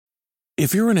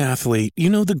If you're an athlete, you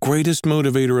know the greatest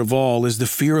motivator of all is the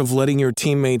fear of letting your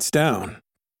teammates down.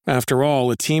 After all,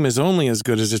 a team is only as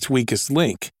good as its weakest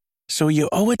link. So you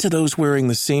owe it to those wearing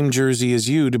the same jersey as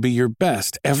you to be your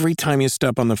best every time you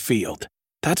step on the field.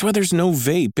 That's why there's no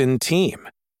vape in team.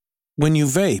 When you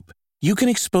vape, you can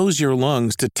expose your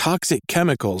lungs to toxic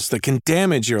chemicals that can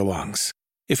damage your lungs.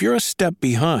 If you're a step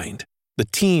behind, the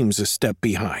team's a step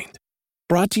behind.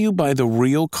 Brought to you by The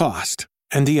Real Cost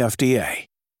and the FDA.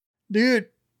 Dude.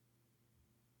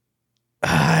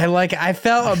 I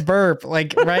felt a burp,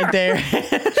 like, right there.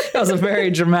 That was a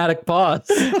very dramatic pause.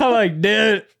 I'm like,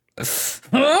 dude. What is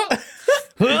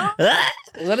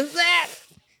that?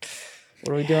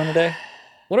 What are we doing today?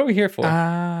 What are we here for?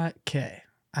 Okay.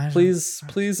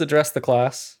 Please address the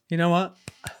class. You know what?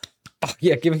 Oh,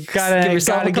 yeah, give yourself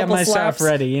gotta get myself slaps.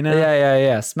 ready, you know?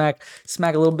 Yeah. Smack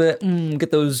a little bit.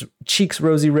 Get those cheeks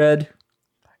rosy red.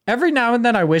 Every now and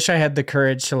then I wish I had the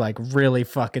courage to like really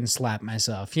fucking slap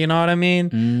myself. You know what I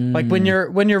mean? Like when you're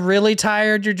really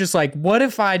tired, you're just like, what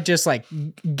if I just like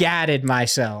gadded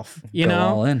myself? You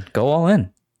know? Go all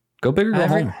in. Go big or go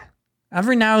home.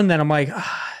 Every now and then I'm like,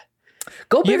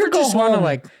 go big or go home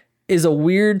like is a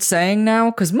weird saying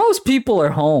now because most people are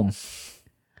home.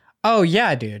 Oh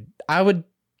yeah, dude. I would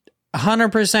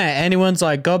 100%. Anyone's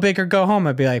like, go big or go home.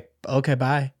 I'd be like, okay,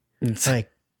 bye. It's like,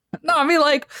 no, I mean,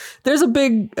 like, there's a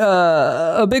big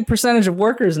percentage of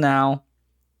workers now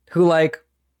who like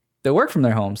they work from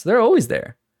their homes. They're always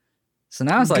there. So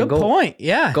now it's like, good point.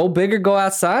 Yeah, go big or go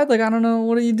outside. Like, I don't know,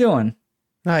 what are you doing?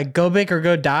 Like, go big or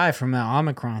go die from the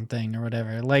Omicron thing or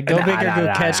whatever. Like, go big or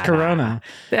go catch Corona.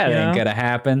 That ain't gonna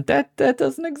happen. That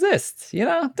doesn't exist. You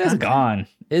know, that's gone.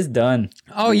 It's done.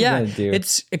 Oh yeah,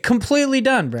 it's completely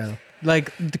done, bro.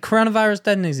 Like the coronavirus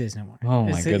doesn't exist anymore. Oh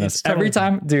my goodness. Every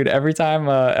time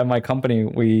at my company,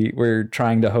 we're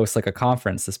trying to host like a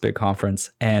conference, this big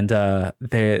conference. And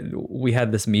we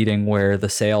had this meeting where the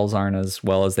sales aren't as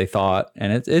well as they thought.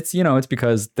 And it's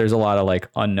because there's a lot of like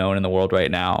unknown in the world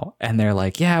right now. And they're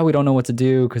like, yeah, we don't know what to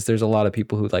do because there's a lot of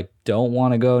people who like don't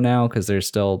want to go now because there's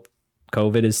still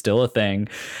COVID is still a thing.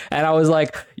 And I was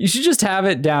like, you should just have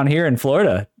it down here in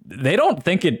Florida. They don't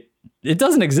think it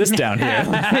doesn't exist down here.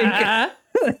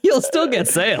 Like, you'll still get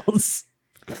sales.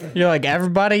 You're like,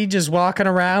 everybody just walking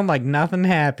around like nothing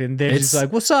happened. They're just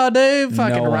like, what's up, dude?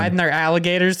 Fucking riding their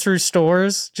alligators through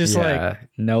stores. Just like,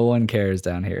 no one cares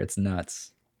down here. It's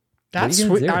nuts. That's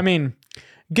sweet. I mean,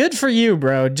 good for you,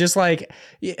 bro. Just like,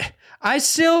 you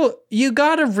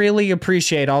gotta really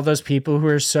appreciate all those people who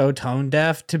are so tone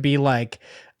deaf to be like,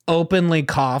 openly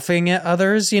coughing at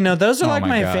others. You know, those are like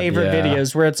my favorite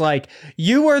videos where it's like,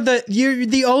 you're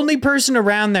the only person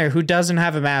around there who doesn't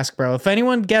have a mask, bro. If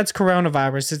anyone gets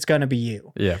coronavirus, it's gonna be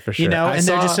you. Yeah, for sure. You know,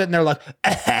 they're just sitting there like,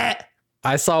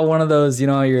 I saw one of those, you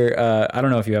know, I don't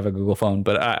know if you have a Google phone,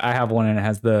 but I have one and it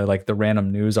has the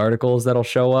random news articles that'll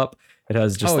show up. It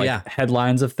has just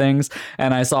headlines of things.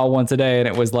 And I saw one today and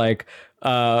it was like,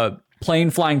 plane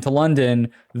flying to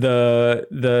London,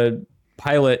 the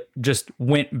pilot just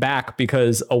went back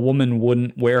because a woman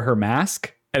wouldn't wear her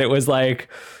mask. And it was like,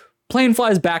 plane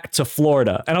flies back to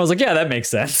Florida. And I was like, yeah, that makes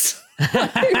sense.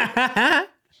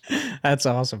 That's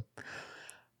awesome.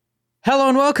 Hello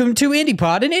and welcome to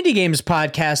IndiePod, an indie games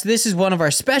podcast. This is one of our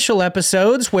special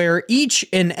episodes where each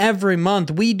and every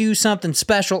month we do something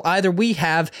special. Either we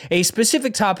have a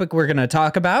specific topic we're going to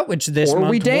talk about, which this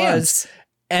month was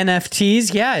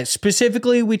NFTs. Yeah,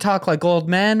 specifically we talk like old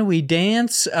men, we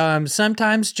dance,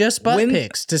 sometimes just butt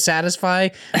pics to satisfy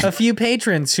a few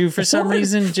patrons who for some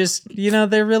reason just,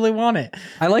 they really want it.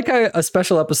 I like a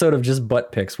special episode of just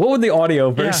butt pics. What would the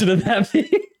audio version of that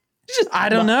be? I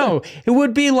don't know. It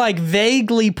would be like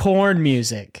vaguely porn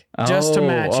music just to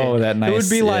match it. Oh, that nice. It would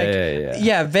be like,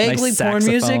 vaguely nice porn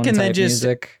music and then just,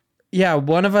 music.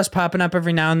 One of us popping up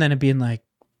every now and then and being like,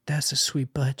 that's a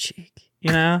sweet butt cheek.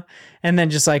 And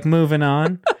then just like moving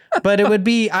on. But it would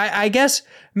be, I guess,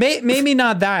 maybe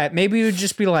not that. Maybe it would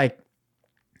just be like,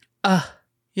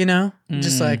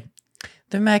 just like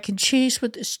the mac and cheese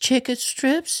with this chicken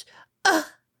strips.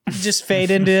 Just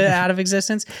fade out of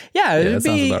existence. Yeah, it would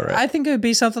be, right. I think it would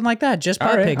be something like that. Just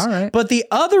butt pics. Right. But the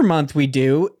other month we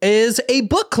do is a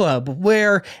book club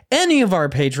where any of our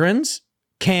patrons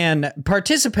can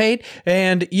participate,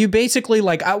 and you basically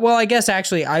I guess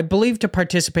actually I believe to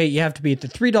participate you have to be at the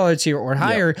 $3 tier or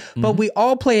higher, but we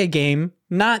all play a game,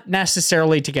 not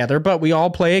necessarily together, but we all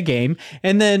play a game,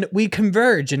 and then we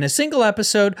converge in a single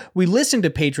episode. We listen to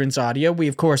patrons' audio, we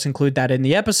of course include that in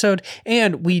the episode,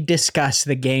 and we discuss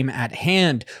the game at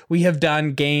hand. We have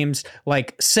done games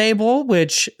like Sable,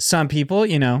 which some people,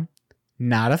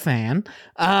 not a fan.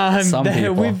 Some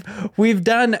people. We've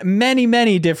done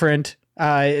many different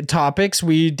topics.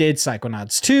 We did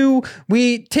Psychonauts 2.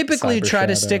 We typically Cyber try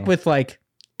to Shadow. stick with like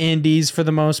indies for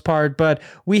the most part, but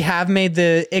we have made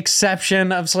the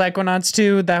exception of Psychonauts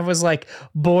 2. That was like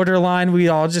borderline. We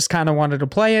all just kind of wanted to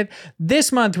play it.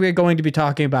 This month, we're going to be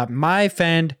talking about My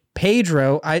Friend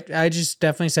Pedro. I just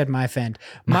definitely said My Friend.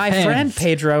 My Friend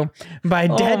Pedro by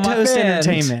Dead My Toast friend.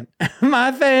 Entertainment.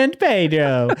 My Friend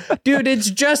Pedro. Dude, it's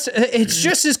just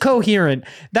as coherent.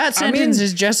 That sentence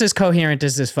is just as coherent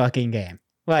as this fucking game.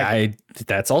 Like,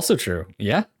 That's also true.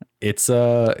 Yeah. It's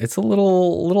a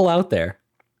little out there.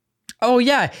 oh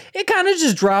yeah, it kind of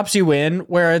just drops you in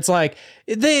where it's like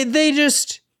they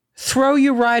just throw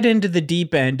you right into the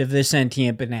deep end of the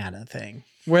sentient banana thing.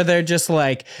 Where they're just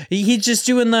like, he's just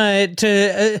doing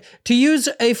to use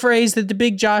a phrase that the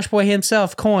big Josh boy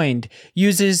himself coined,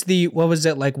 uses the, what was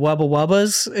it, like wubba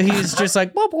wubbas? He's just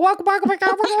like, wubba wubba wubba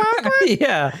wubba wubba.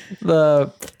 Yeah.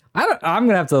 I'm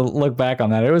gonna have to look back on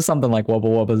that. It was something like Wubba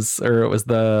Wubbas, or it was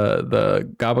the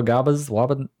Gabba Gabbas,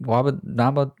 Wabba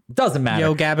Nabba. Doesn't matter.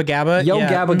 Yo Gabba Gabba. Yo yeah.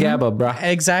 Gabba Gabba, bruh.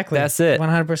 Exactly. That's it.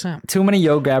 100%. Too many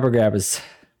Yo Gabba Gabbas.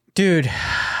 Dude,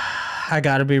 I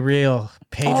gotta be real.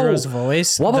 Pedro's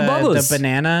voice, Wubba Bubbas. the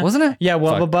banana, Wasn't it? Yeah,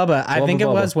 Wubba Fuck. Bubba. I Wubba think it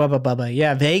Bubba. was Wubba Bubba.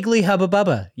 Yeah, vaguely Hubba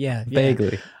Bubba. Yeah,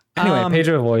 Vaguely. Anyway,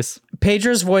 Pedro voice.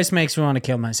 Pedro's voice makes me want to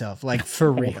kill myself, like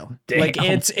for real. damn. Like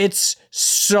it's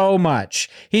so much.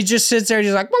 He just sits there, and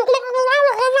he's like,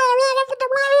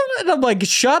 and I'm like,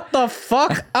 shut the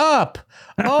fuck up!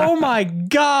 Oh my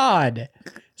god.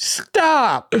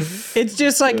 Stop. It's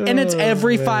just like, and it's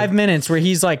every 5 minutes where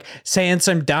he's like saying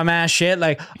some dumbass shit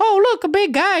like, oh, look, a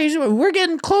big guy. We're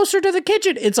getting closer to the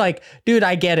kitchen. It's like, dude,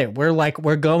 I get it.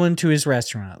 We're going to his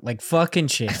restaurant. Like, fucking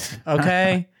shit.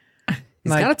 Okay?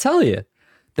 He's Like- gotta tell you.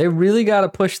 They really gotta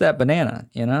push that banana,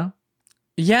 you know?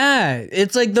 Yeah.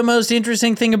 It's like the most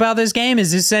interesting thing about this game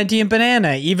is this sentient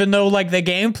banana, even though like the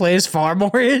gameplay is far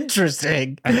more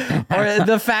interesting. Or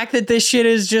the fact that this shit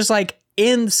is just like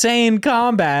insane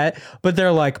combat, but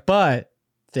they're like, but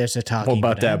there's a talking What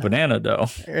about banana. that banana though?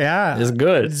 Yeah. It's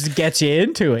good. It gets you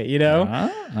into it, you know?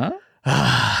 Huh?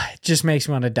 It just makes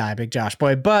me want to die, Big Josh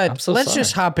boy. But I'm so let's sorry.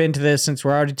 just hop into this since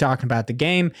we're already talking about the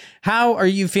game. How are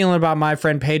you feeling about My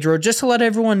Friend Pedro? Just to let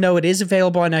everyone know, it is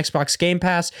available on Xbox Game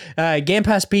Pass. Game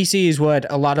Pass PC is what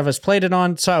a lot of us played it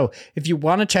on. So if you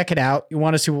want to check it out, you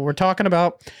want to see what we're talking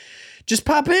about, just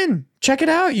pop in, check it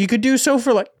out. You could do so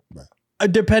for like,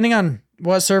 depending on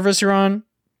what service you're on,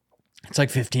 it's like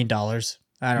 $15.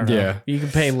 I don't know. Yeah. You can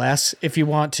pay less if you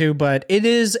want to, but it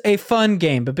is a fun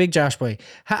game. But Big Josh boy,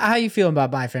 how you feeling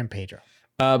about My Friend Pedro?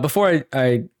 Before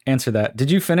I answer that, did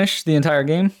you finish the entire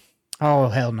game? Oh,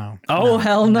 hell no. Oh,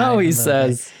 hell not no, even he a little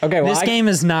says. Okay, well, This game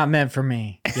is not meant for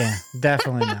me. Yeah,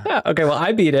 definitely not. okay, well,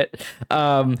 I beat it.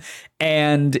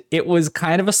 And it was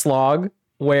kind of a slog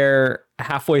where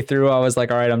halfway through I was like,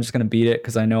 all right, I'm just going to beat it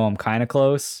because I know I'm kind of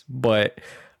close. But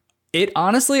it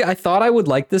honestly, I thought I would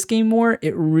like this game more.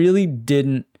 It really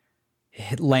didn't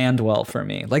land well for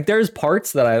me. Like there's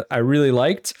parts that I really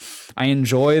liked. I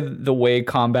enjoy the way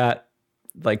combat,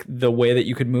 like the way that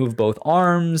you could move both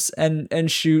arms and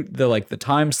shoot, the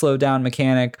time slow down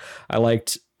mechanic. I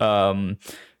liked some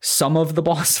of the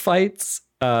boss fights.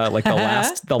 Like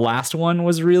the last one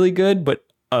was really good, but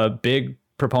a big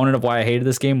proponent of why I hated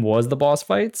this game was the boss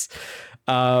fights.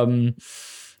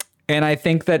 And I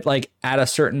think that like at a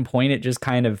certain point, it just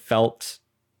kind of felt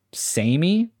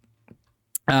samey.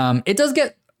 It does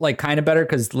get like kind of better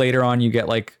because later on you get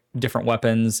like different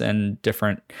weapons and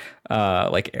different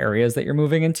like areas that you're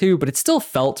moving into, but it still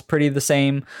felt pretty the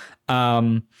same.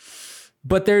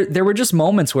 But there were just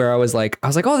moments where I was like,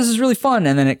 oh, this is really fun.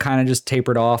 And then it kind of just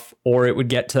tapered off, or it would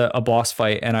get to a boss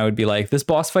fight and I would be like, this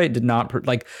boss fight did not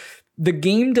like the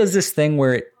game does this thing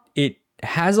where it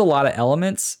has a lot of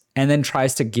elements and then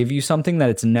tries to give you something that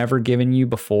it's never given you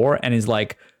before and is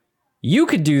like, you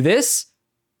could do this,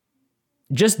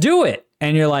 just do it.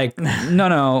 And you're like,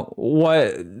 no,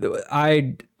 what?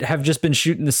 I have just been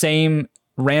shooting the same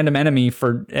random enemy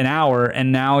for an hour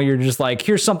and now you're just like,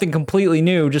 here's something completely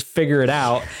new, just figure it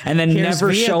out. And then Here's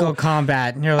never vehicle show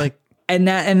combat, and you're like, and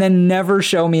then never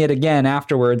show me it again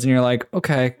afterwards. And you're like,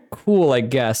 okay, cool, I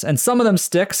guess. And some of them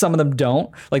stick, some of them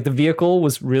don't. Like the vehicle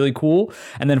was really cool.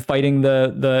 And then fighting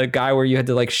the guy where you had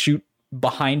to like shoot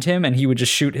behind him and he would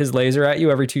just shoot his laser at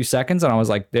you every 2 seconds. And I was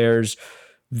like, there's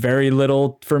very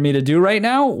little for me to do right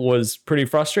now. Was pretty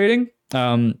frustrating.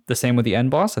 The same with the end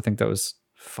boss. I think that was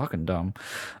fucking dumb.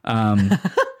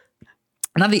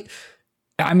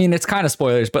 It's kind of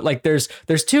spoilers, but like there's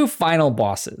 2 final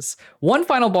bosses. One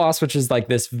final boss, which is like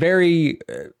this very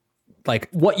like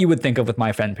what you would think of with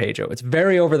My Friend Pedro. It's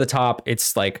very over the top.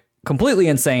 It's like completely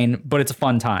insane, but it's a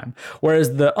fun time.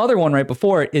 Whereas the other one right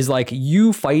before it is like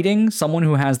you fighting someone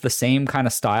who has the same kind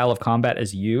of style of combat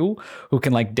as you, who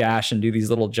can like dash and do these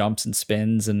little jumps and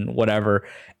spins and whatever.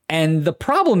 And the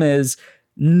problem is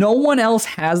no one else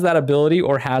has that ability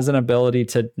or has an ability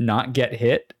to not get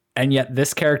hit. And yet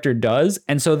this character does.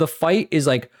 And so the fight is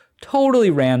like totally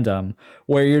random,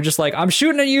 where you're just like, I'm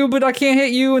shooting at you, but I can't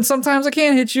hit you. And sometimes I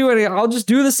can't hit you, and I'll just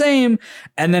do the same.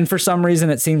 And then for some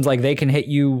reason, it seems like they can hit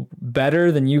you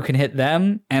better than you can hit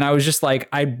them. And I was just like,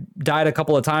 I died a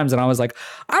couple of times and I was like,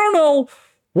 I don't know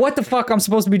what the fuck I'm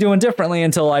supposed to be doing differently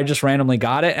until I just randomly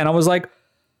got it. And I was like,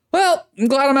 well, I'm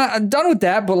glad I'm done with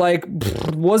that, but like,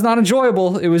 was not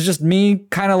enjoyable. It was just me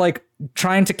kind of like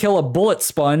trying to kill a bullet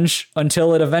sponge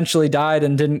until it eventually died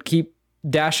and didn't keep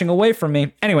dashing away from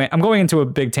me. Anyway, I'm going into a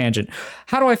big tangent.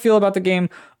 How do I feel about the game?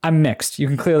 I'm mixed. You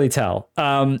can clearly tell.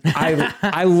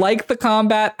 I like the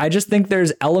combat. I just think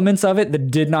there's elements of it that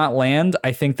did not land.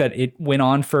 I think that it went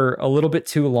on for a little bit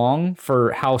too long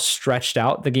for how stretched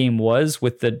out the game was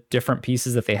with the different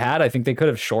pieces that they had. I think they could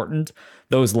have shortened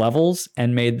those levels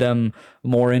and made them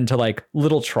more into like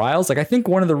little trials. Like I think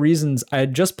one of the reasons I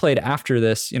had just played after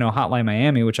this, Hotline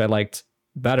Miami, which I liked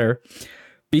better,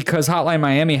 because Hotline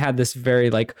Miami had this very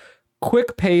like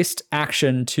quick paced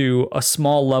action to a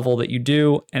small level that you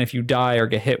do. And if you die or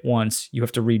get hit once, you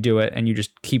have to redo it and you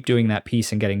just keep doing that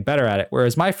piece and getting better at it.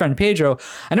 Whereas my friend Pedro,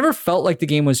 I never felt like the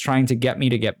game was trying to get me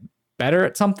to get better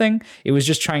at something. It was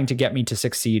just trying to get me to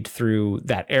succeed through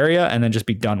that area and then just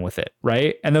be done with it.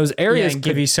 Right. And those areas and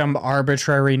give you some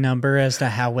arbitrary number as to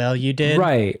how well you did.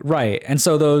 Right. And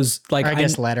so those like, I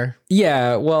guess letter.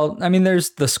 Yeah. Well, I mean, there's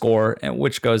the score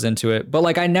which goes into it, but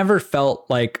like, I never felt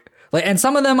like, and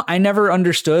some of them I never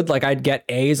understood. Like I'd get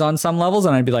A's on some levels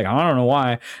and I'd be like, I don't know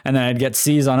why. And then I'd get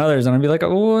C's on others and I'd be like,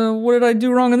 oh, what did I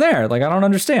do wrong in there? Like, I don't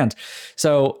understand.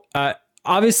 So,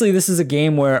 obviously, this is a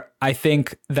game where I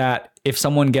think that if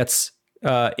someone gets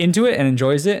into it and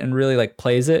enjoys it and really like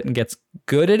plays it and gets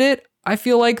good at it, I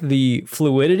feel like the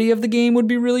fluidity of the game would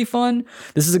be really fun.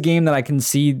 This is a game that I can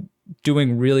see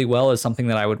doing really well as something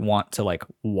that I would want to like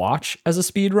watch as a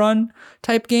speed run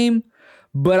type game.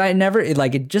 But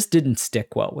it just didn't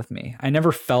stick well with me. I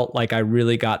never felt like I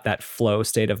really got that flow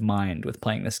state of mind with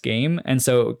playing this game. And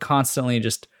so it constantly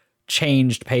just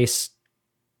changed pace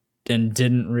and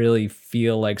didn't really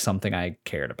feel like something I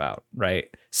cared about, right?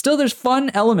 Still, there's fun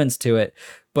elements to it,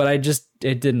 but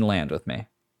it didn't land with me.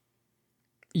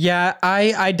 Yeah,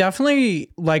 I definitely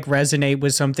like resonate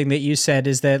with something that you said,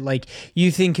 is that like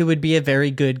you think it would be a very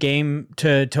good game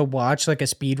to watch, like a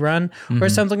speed run or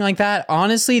something like that.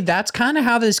 Honestly, that's kind of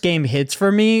how this game hits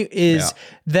for me, is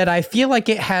that I feel like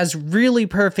it has really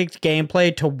perfect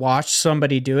gameplay to watch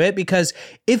somebody do it, because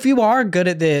if you are good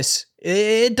at this,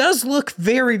 it does look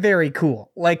very, very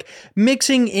cool. Like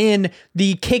mixing in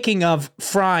the kicking of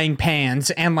frying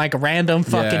pans and like random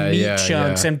fucking meat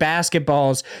chunks and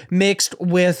basketballs mixed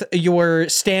with your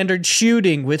standard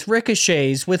shooting, with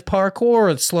ricochets, with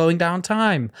parkour, slowing down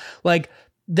time. Like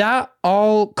that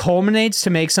all culminates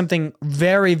to make something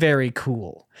very, very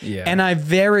cool. Yeah. And I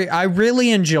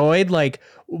really enjoyed like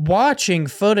watching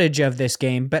footage of this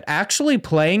game, but actually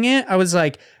playing it, I was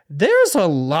like, there's a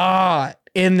lot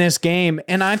in this game,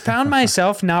 and I found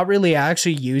myself not really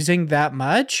actually using that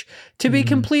much, to be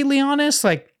completely honest.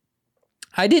 Like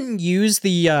I didn't use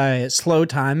the slow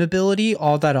time ability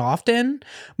all that often.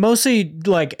 Mostly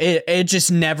like it just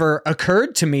never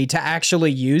occurred to me to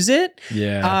actually use it.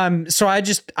 Yeah. So I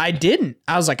didn't.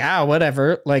 I was like,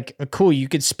 whatever. Like cool, you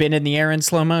could spin in the air in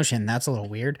slow motion. That's a little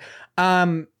weird.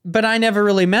 But I never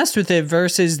really messed with it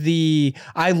versus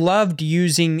I loved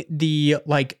using the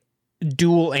like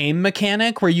dual aim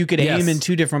mechanic where you could aim in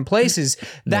two different places.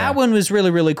 That one was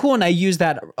really, really cool. And I use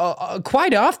that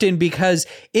quite often because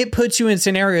it puts you in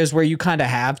scenarios where you kind of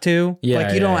have to,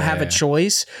 like you don't have a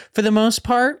choice for the most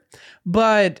part.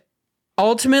 But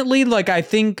ultimately, like, I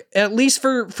think at least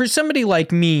for somebody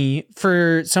like me,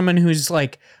 for someone who's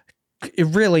like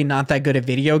really not that good at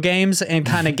video games and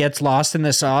kind of gets lost in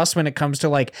the sauce when it comes to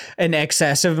like an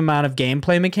excessive amount of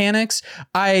gameplay mechanics,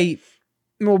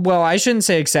 well, I shouldn't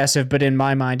say excessive, but in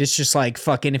my mind, it's just like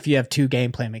fucking if you have two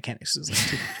gameplay mechanics, it's like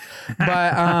too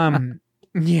much.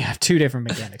 But you have two different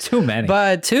mechanics. Too many.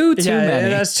 But too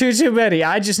many. That's too many.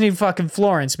 I just need fucking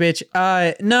Florence, bitch.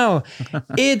 No,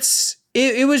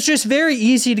 it was just very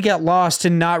easy to get lost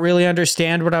and not really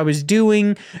understand what I was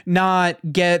doing, not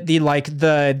get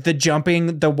the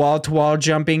jumping, the wall-to-wall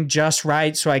jumping just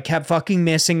right, so I kept fucking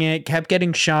missing it, kept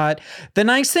getting shot. The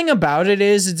nice thing about it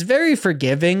is it's very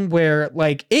forgiving, where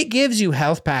like it gives you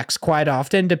health packs quite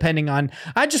often, depending on,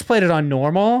 I just played it on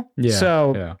normal,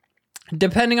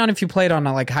 Depending on if you played on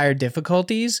like higher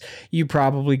difficulties, you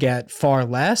probably get far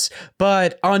less.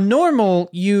 But on normal,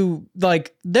 you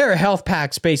like there are health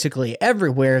packs basically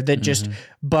everywhere that just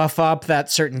buff up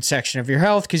that certain section of your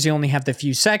health because you only have the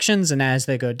few sections. And as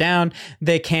they go down,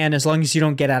 they can, as long as you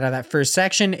don't get out of that first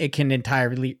section, it can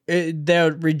entirely,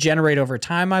 they'll regenerate over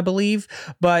time, I believe.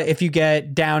 But if you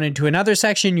get down into another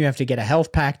section, you have to get a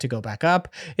health pack to go back up.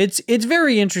 It's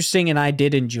very interesting and I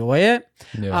did enjoy it.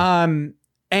 Yeah.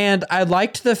 And I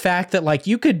liked the fact that like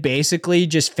you could basically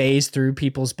just phase through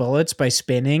people's bullets by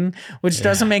spinning, which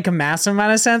doesn't make a massive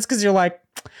amount of sense because you're like,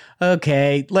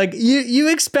 okay, like you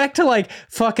expect to like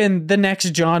fucking the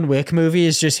next John Wick movie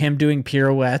is just him doing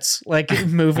pirouettes, like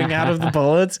moving out of the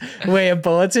bullets, way of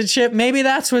bullets and shit. Maybe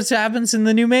that's what happens in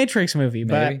the new Matrix movie,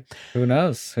 Maybe. But who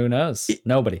knows?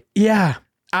 Nobody. Yeah.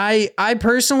 I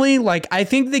personally like, I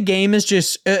think the game is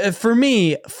just, for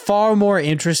me, far more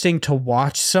interesting to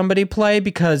watch somebody play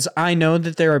because I know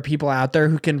that there are people out there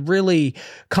who can really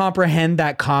comprehend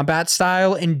that combat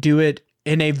style and do it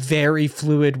in a very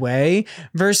fluid way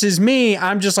versus me.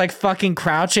 I'm just like fucking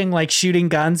crouching, like shooting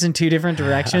guns in two different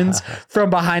directions from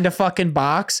behind a fucking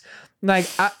box. Like,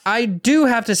 I do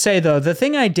have to say, though, the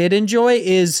thing I did enjoy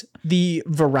is the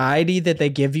variety that they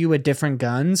give you with different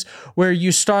guns, where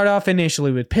you start off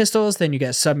initially with pistols, then you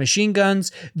get submachine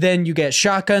guns, then you get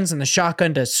shotguns, and the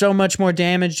shotgun does so much more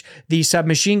damage. The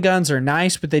submachine guns are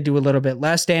nice, but they do a little bit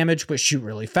less damage, but shoot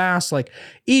really fast. Like,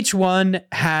 each one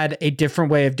had a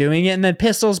different way of doing it, and then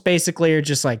pistols basically are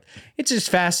just like, it's as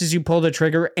fast as you pull the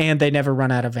trigger, and they never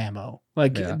run out of ammo.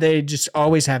 Like, they just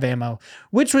always have ammo,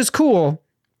 which was cool.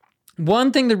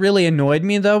 One thing that really annoyed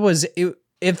me, though, was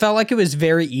it felt like it was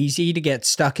very easy to get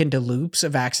stuck into loops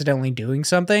of accidentally doing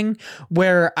something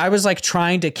where I was like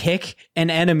trying to kick an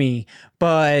enemy,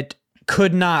 but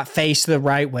could not face the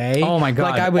right way. Oh my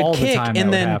God. Like I would all kick the time and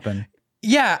that then would happen.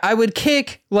 Yeah, I would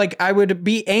kick, like I would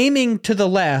be aiming to the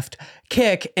left,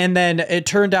 kick, and then it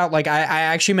turned out like I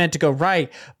actually meant to go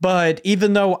right. But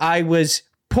even though I was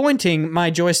pointing my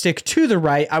joystick to the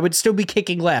right, I would still be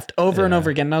kicking left over and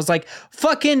over again. And I was like,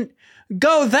 fucking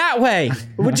go that way.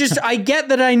 I get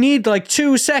that I need like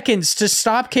 2 seconds to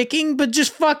stop kicking, but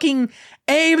just fucking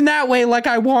aim that way like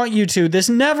I want you to. This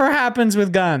never happens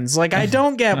with guns. Like I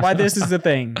don't get why this is the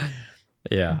thing.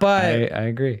 Yeah, but I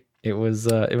agree. It was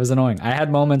annoying. I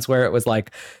had moments where it was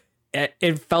like,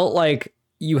 it felt like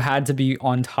you had to be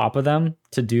on top of them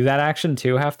to do that action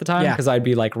too half the time. Because I'd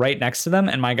be like right next to them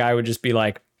and my guy would just be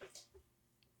like,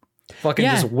 fucking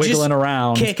just wiggling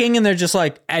around, kicking, and they're just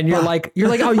like, and you're like,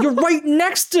 oh, you're right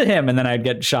next to him, and then I'd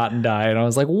get shot and die, and I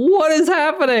was like, what is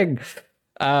happening?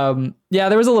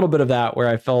 There was a little bit of that where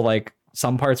I felt like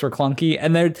some parts were clunky,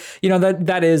 and there,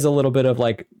 that is a little bit of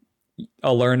like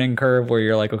a learning curve where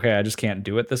you're like, okay, I just can't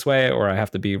do it this way, or I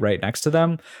have to be right next to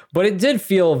them. But it did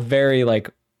feel very like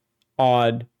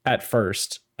odd at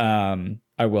first,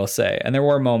 I will say, and there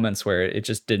were moments where it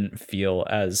just didn't feel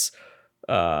as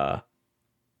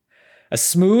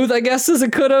smooth, I guess, as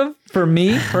it could have for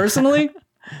me personally.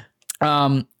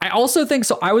 I also think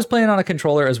so. I was playing on a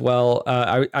controller as well.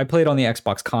 I played on the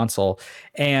Xbox console,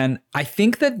 and I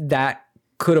think that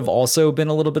could have also been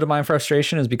a little bit of my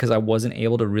frustration, is because I wasn't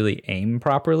able to really aim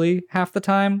properly half the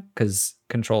time, because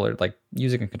controller, like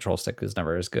using a control stick is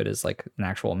never as good as like an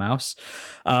actual mouse,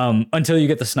 until you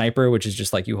get the sniper, which is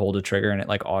just like you hold a trigger and it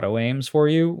like auto aims for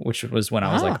you, which was when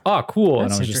I was like, oh cool,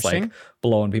 and I was just like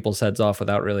blowing people's heads off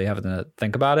without really having to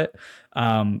think about it.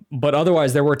 But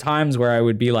otherwise there were times where I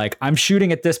would be like, I'm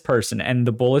shooting at this person and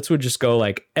the bullets would just go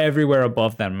like everywhere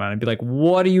above them, and I'd be like,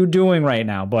 what are you doing right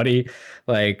now, buddy?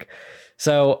 Like,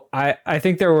 so I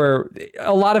think there were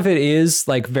a lot of it is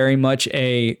like very much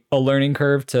a learning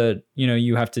curve to,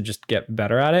 you have to just get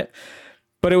better at it.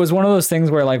 But it was one of those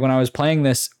things where like when I was playing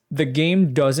this, the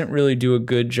game doesn't really do a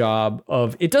good job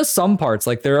of, it does some parts.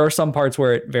 Like there are some parts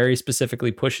where it very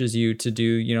specifically pushes you to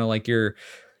do, like you're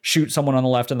shoot someone on the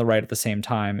left and the right at the same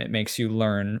time. It makes you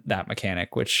learn that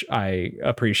mechanic, which I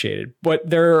appreciated. But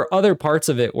there are other parts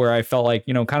of it where I felt like,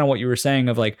 kind of what you were saying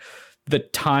of like the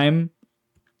time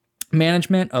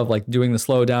management of like doing the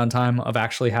slow down time of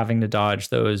actually having to dodge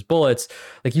those bullets.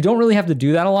 Like you don't really have to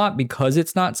do that a lot because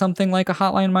it's not something like a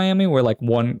Hotline Miami where like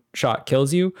one shot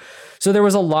kills you. So there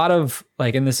was a lot of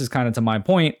like, and this is kind of to my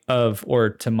point of,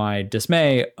 or to my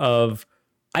dismay of,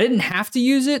 I didn't have to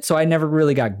use it. So I never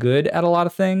really got good at a lot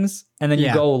of things. And then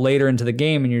you go later into the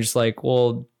game and you're just like,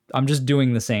 well, I'm just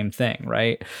doing the same thing,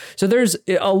 right? So there's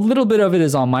a little bit of it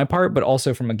is on my part, but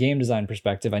also from a game design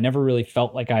perspective, I never really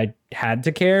felt like I had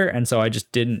to care. And so I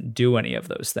just didn't do any of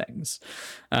those things,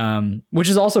 which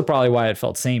is also probably why it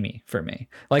felt samey for me.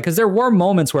 Like, because there were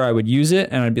moments where I would use it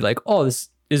and I'd be like, oh, this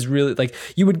is really like,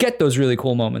 you would get those really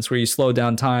cool moments where you slow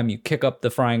down time, you kick up the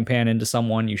frying pan into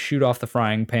someone, you shoot off the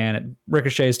frying pan, it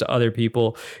ricochets to other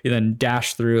people, you then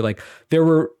dash through. Like, there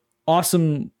were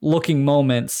awesome looking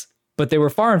moments, but they were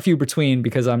far and few between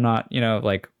because I'm not,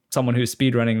 like someone who's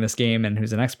speedrunning this game and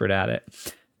who's an expert at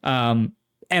it.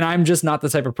 And I'm just not the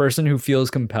type of person who feels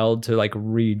compelled to like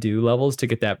redo levels to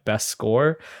get that best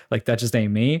score. Like, that just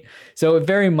ain't me. So it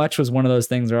very much was one of those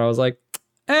things where I was like,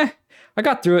 I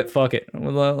got through it. Fuck it.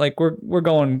 Like,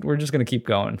 we're just going to keep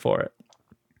going for it.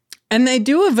 And they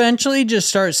do eventually just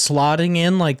start slotting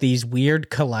in like these weird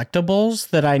collectibles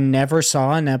that I never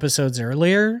saw in episodes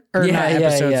earlier, or not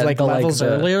episodes, like levels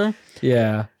earlier.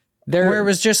 Yeah. Where it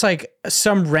was just like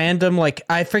some random, like,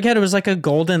 I forget, it was like a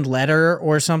golden letter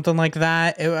or something like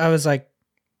that. I was like,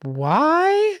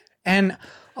 why? And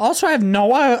also, I have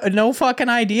no fucking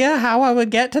idea how I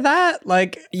would get to that.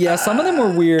 Like, yeah, some of them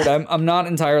were weird. I'm not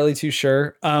entirely too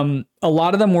sure. A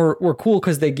lot of them were cool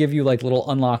because they give you like little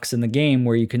unlocks in the game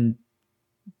where you can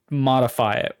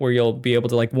modify it, where you'll be able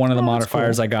to, like, one of the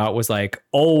modifiers cool. I got was like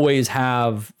always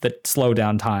have the slow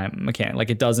down time mechanic, like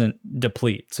it doesn't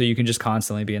deplete, so you can just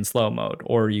constantly be in slow mode,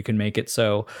 or you can make it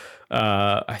so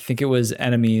I think it was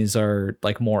enemies are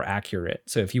like more accurate.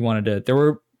 So if you wanted to, there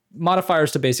were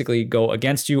modifiers to basically go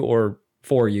against you or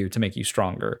for you to make you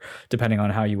stronger, depending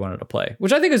on how you wanted to play,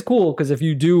 which I think is cool, because if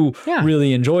you do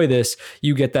really enjoy this,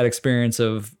 you get that experience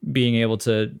of being able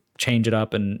to change it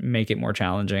up and make it more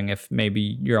challenging. If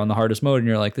maybe you're on the hardest mode and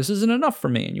you're like, this isn't enough for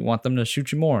me, and you want them to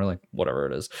shoot you more, like whatever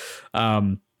it is,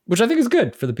 which I think is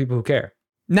good for the people who care.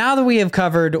 Now that we have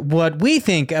covered what we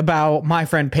think about My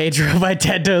Friend Pedro by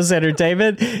Tentos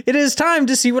Entertainment, it is time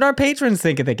to see what our patrons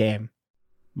think of the game.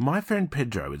 My Friend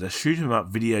Pedro is a shoot-'em-up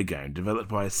video game developed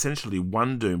by essentially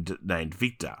one doomed named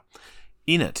Victor.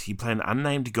 In it, you play an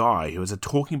unnamed guy who has a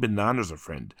talking banana as a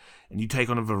friend, and you take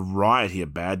on a variety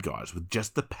of bad guys with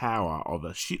just the power of a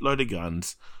shitload of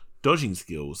guns, dodging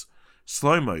skills,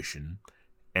 slow motion,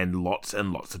 and lots of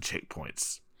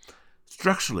checkpoints.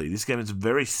 Structurally, this game is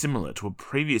very similar to a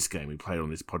previous game we played on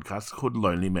this podcast called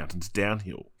Lonely Mountains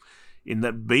Downhill, in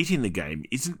that beating the game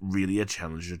isn't really a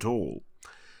challenge at all.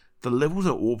 The levels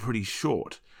are all pretty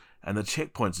short, and the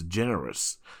checkpoints are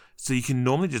generous, so you can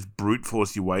normally just brute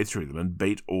force your way through them and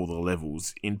beat all the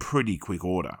levels in pretty quick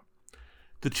order.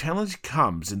 The challenge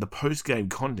comes in the post-game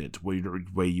content where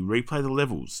you replay the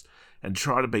levels and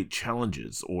try to beat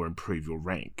challenges or improve your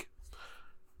rank.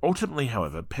 Ultimately,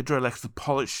 however, Pedro lacks the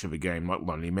polish of a game like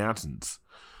Lonely Mountains.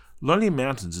 Lonely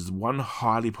Mountains is one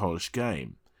highly polished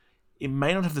game. It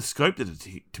may not have the scope that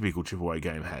a typical AAA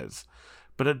game has,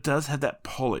 but it does have that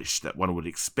polish that one would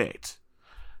expect.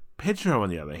 Pedro, on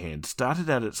the other hand, started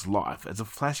out its life as a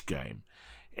Flash game,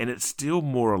 and it still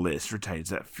more or less retains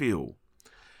that feel.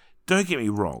 Don't get me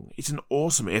wrong, it's an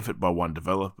awesome effort by one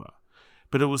developer,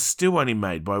 but it was still only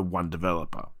made by one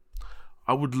developer.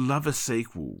 I would love a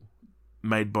sequel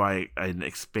made by an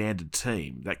expanded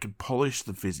team that could polish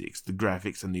the physics, the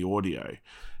graphics, and the audio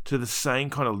to the same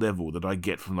kind of level that I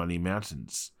get from Lonely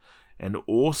Mountains, and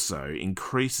also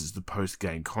increases the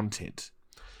post-game content.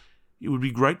 It would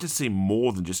be great to see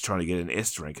more than just trying to get an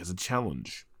S rank as a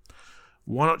challenge.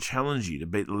 Why not challenge you to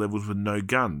beat the levels with no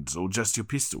guns or just your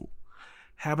pistol?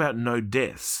 How about no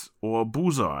deaths or a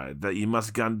bullseye that you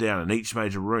must gun down in each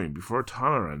major room before a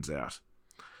timer runs out?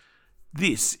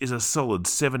 This is a solid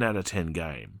 7 out of 10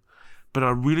 game, but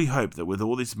I really hope that with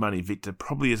all this money Victor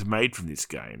probably has made from this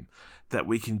game, that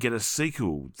we can get a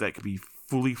sequel that can be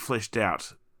fully fleshed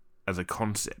out as a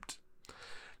concept.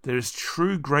 There is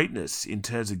true greatness in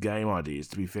terms of game ideas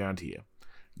to be found here.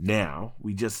 Now,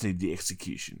 we just need the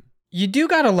execution. You do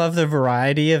gotta love the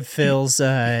variety of Phil's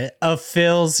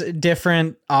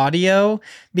different audio,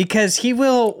 because he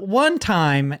will one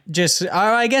time just,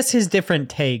 I guess his different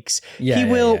takes. He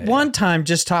will one time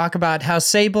just talk about how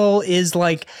Sable is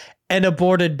like an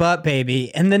aborted butt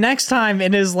baby, and the next time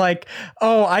it is like,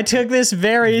 oh, I took this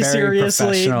very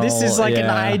seriously. This is like an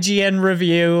IGN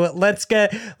review.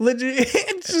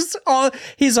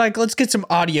 He's like, let's get some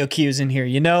audio cues in here,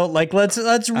 like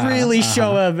let's really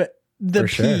show him the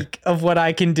peak of what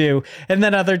I can do. And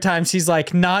then other times he's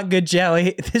like, not good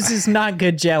jelly. This is not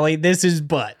good jelly. This is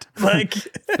butt. Like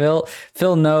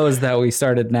Phil knows that we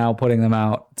started now putting them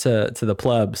out to the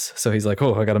plebs. So he's like,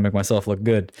 oh, I got to make myself look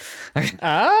good.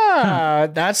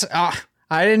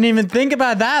 I didn't even think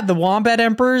about that. The Wombat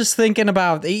Emperor's thinking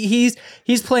about, he's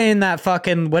playing that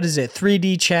fucking, what is it,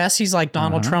 3D chess? He's like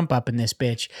Donald Trump up in this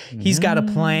bitch. He's got a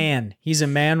plan. He's a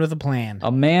man with a plan.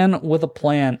 A man with a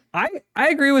plan. I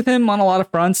agree with him on a lot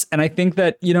of fronts, and I think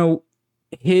that,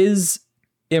 his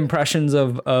impressions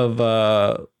of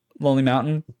Lonely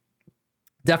Mountain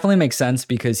definitely makes sense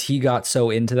because he got so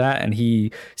into that, and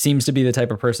he seems to be the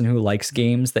type of person who likes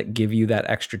games that give you that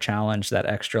extra challenge, that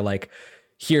extra like,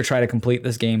 here, try to complete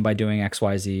this game by doing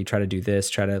XYZ, try to do this,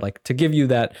 try to like to give you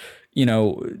that, you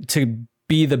know, to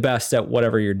be the best at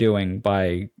whatever you're doing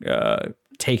by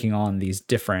taking on these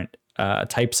different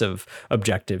types of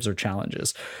objectives or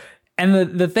challenges. And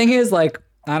the thing is, like,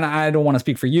 and I don't want to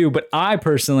speak for you, but I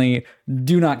personally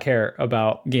do not care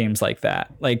about games like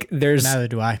that. Like, there's Neither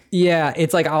do I. Yeah,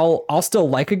 it's like I'll still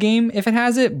like a game if it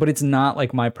has it, but it's not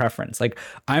like my preference. Like,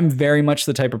 I'm very much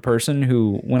the type of person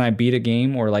who, when I beat a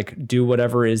game or like do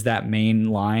whatever is that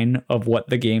main line of what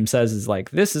the game says is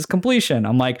like, this is completion,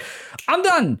 I'm like, I'm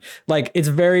done. Like, it's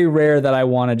very rare that I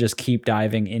want to just keep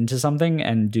diving into something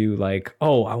and do like,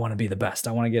 oh, I want to be the best,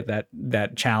 I want to get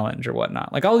that challenge or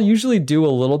whatnot. Like, I'll usually do a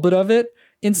little bit of it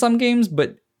in some games,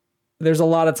 but there's a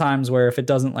lot of times where if it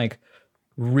doesn't like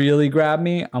really grab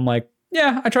me, I'm like,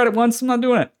 yeah, I tried it once, I'm not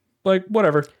doing it. Like,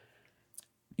 whatever.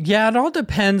 Yeah, it all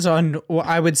depends on,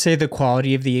 I would say, the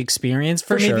quality of the experience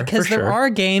for me, sure, because for there sure.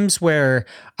 are games where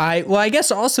I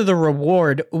guess also the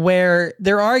reward, where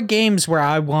there are games where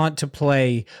I want to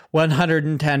play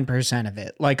 110% of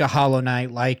it, like a Hollow Knight,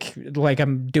 like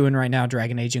I'm doing right now,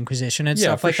 Dragon Age Inquisition and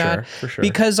stuff for like that. for sure.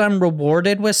 Because I'm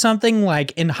rewarded with something.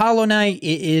 Like in Hollow Knight,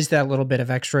 it is that little bit of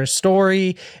extra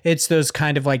story. It's those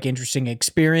kind of like interesting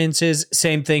experiences.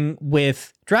 Same thing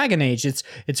with Dragon Age.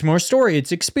 It's more story,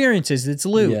 it's experiences, it's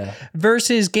loot. Yeah.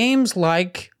 Versus games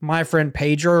like My Friend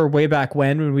Pedro, or way back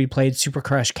when we played Super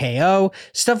Crush KO,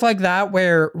 stuff like that,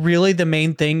 where really the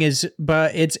main thing is,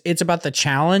 but it's about the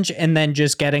challenge, and then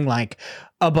just getting like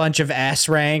a bunch of S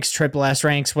ranks, triple S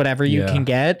ranks, whatever you can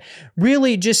get.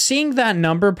 Really, just seeing that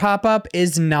number pop up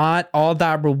is not all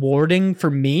that rewarding for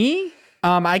me.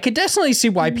 I could definitely see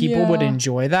why people would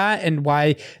enjoy that and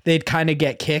why they'd kind of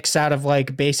get kicks out of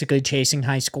like basically chasing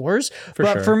high scores.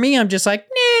 But sure. for me, I'm just like,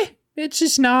 nah, it's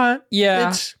just not. Yeah.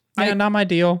 It's not my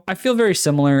deal. I feel very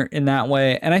similar in that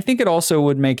way. And I think it also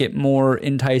would make it more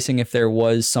enticing if there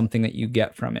was something that you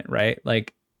get from it, right?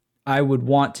 Like, I would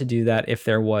want to do that if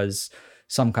there was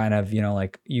some kind of, you know,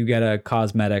 like you get a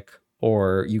cosmetic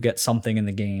or you get something in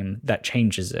the game that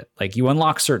changes it. Like, you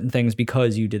unlock certain things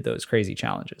because you did those crazy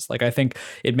challenges. Like, I think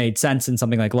it made sense in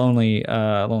something like Lonely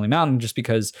Mountain, just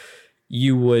because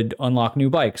you would unlock new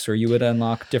bikes, or you would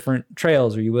unlock different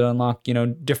trails, or you would unlock, you know,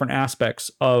 different aspects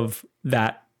of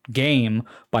that game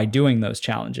by doing those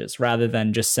challenges, rather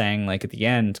than just saying like at the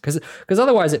end, because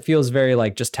otherwise it feels very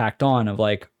like just tacked on of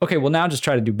like, okay, well, now just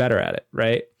try to do better at it,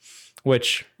 right?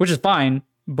 Which is fine,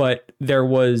 but there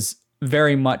was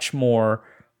very much more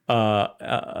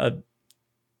a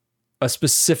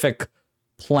specific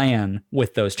plan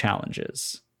with those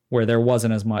challenges, where there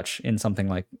wasn't as much in something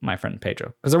like My Friend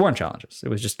Pedro, because there weren't challenges. It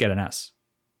was just get an S.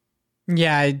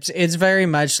 Yeah, it's very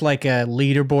much like a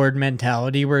leaderboard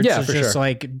mentality, where it's just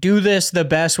like, do this the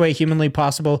best way humanly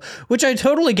possible, which I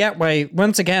totally get why.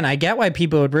 Once again, I get why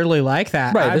people would really like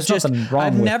that. Right, there's nothing wrong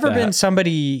I've with never that. been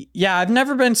somebody. Yeah, I've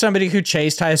never been somebody who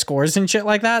chased high scores and shit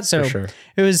like that. So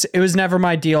it was never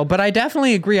my deal. But I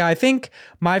definitely agree. I think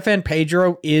My Friend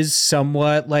Pedro is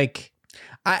somewhat like,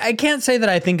 I can't say that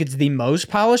I think it's the most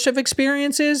polished of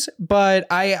experiences, but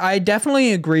I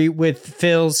definitely agree with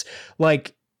Phil's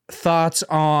like thoughts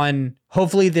on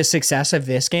hopefully the success of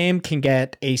this game can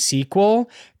get a sequel,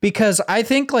 because I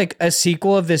think like a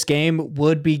sequel of this game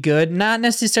would be good, not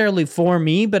necessarily for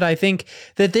me, but I think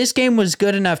that this game was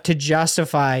good enough to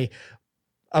justify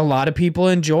a lot of people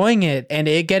enjoying it and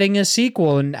it getting a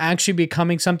sequel and actually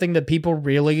becoming something that people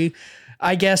really,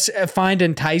 I guess, find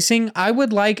enticing. I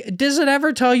would like, does it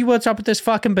ever tell you what's up with this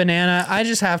fucking banana? I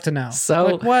just have to know.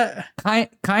 So like, what?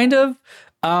 Kind of.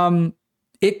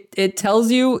 It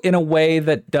tells you in a way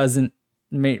that doesn't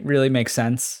really make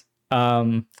sense.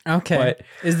 Okay. But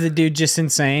is the dude just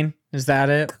insane? Is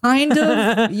that it? Kind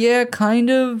of. Yeah,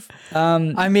 kind of.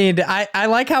 I mean, I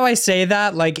like how I say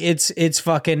that. Like it's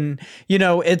fucking, you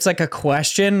know, it's like a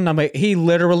question. I'm like, he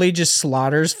literally just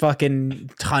slaughters fucking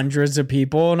hundreds of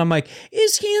people. And I'm like,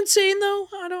 is he insane though?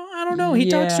 I don't know. He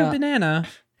talks to a banana.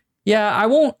 Yeah, I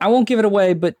won't give it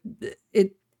away, but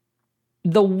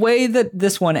the way that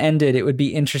this one ended, it would be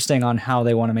interesting on how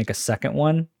they want to make a second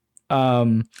one.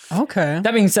 Okay.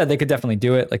 That being said, they could definitely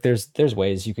do it. Like there's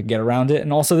ways you could get around it.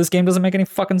 And also this game doesn't make any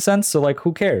fucking sense. So like,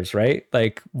 who cares, right?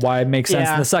 Like why make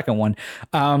sense in the second one?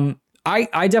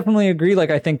 I definitely agree. Like,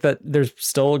 I think that there's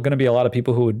still going to be a lot of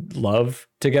people who would love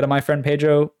to get a My Friend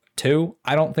Pedro 2.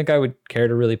 I don't think I would care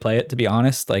to really play it, to be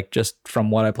honest, like just from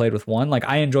what I played with 1. Like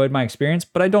I enjoyed my experience,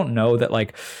 but I don't know that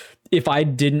like if I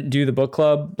didn't do the book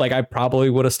club, like I probably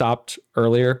would have stopped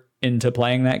earlier into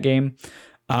playing that game.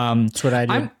 That's what I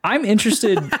do. I'm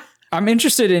interested. I'm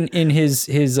interested in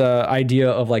his idea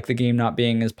of like the game not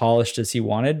being as polished as he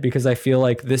wanted, because I feel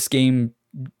like this game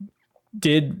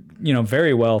did,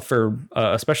 very well for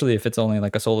especially if it's only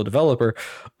like a solo developer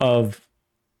of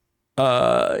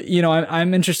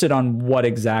I'm interested on what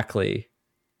exactly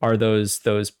are those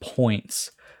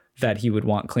points that he would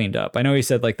want cleaned up. I know he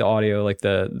said like the audio, like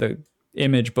the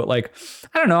image, but like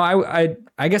I don't know,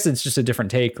 I guess it's just a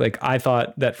different take. Like I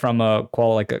thought that from a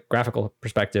graphical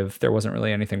perspective there wasn't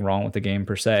really anything wrong with the game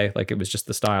per se. Like it was just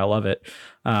the style of it.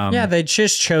 Yeah, they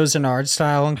just chose an art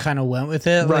style and kind of went with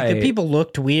it. Like the Right. people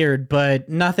looked weird, but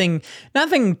nothing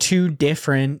too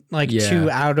different, like Yeah. too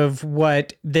out of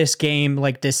what this game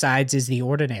like decides is the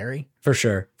ordinary. For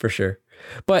sure.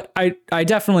 But I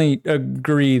definitely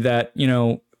agree that,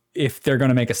 if they're going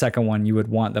to make a second one, you would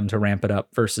want them to ramp it up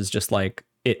versus just like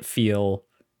it feel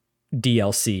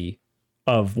DLC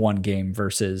of one game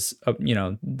versus,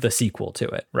 the sequel to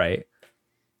it. Right.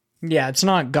 Yeah, it's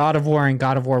not God of War and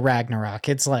God of War Ragnarok.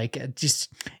 It's like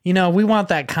just we want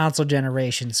that console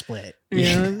generation split.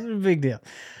 It's a big deal.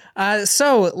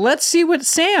 So let's see what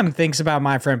Sam thinks about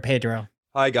My Friend Pedro.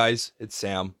 Hi guys, it's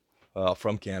Sam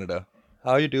from Canada.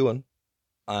 How you doing?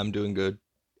 I'm doing good,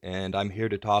 and I'm here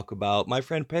to talk about My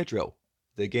Friend Pedro,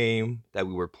 the game that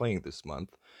we were playing this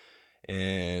month,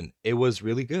 and it was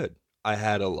really good. I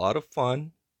had a lot of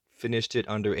fun, finished it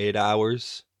under 8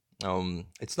 hours.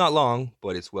 It's not long,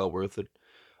 but it's well worth it.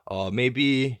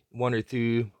 Maybe one or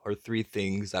two or three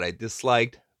things that I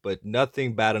disliked, but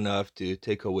nothing bad enough to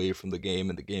take away from the game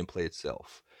and the gameplay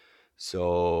itself.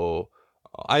 So,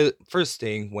 first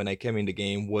thing when I came in the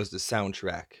game was the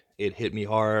soundtrack. It hit me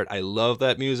hard. I love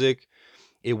that music.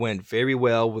 It went very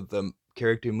well with the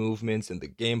character movements and the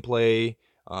gameplay.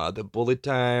 The bullet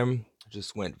time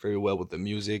just went very well with the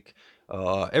music.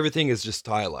 Everything is just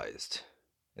stylized,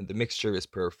 and the mixture is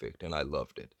perfect, and I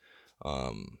loved it.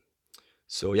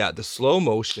 So yeah, the slow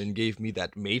motion gave me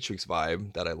that Matrix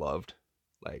vibe that I loved,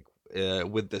 like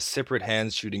with the separate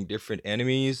hands shooting different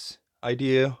enemies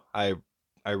idea. I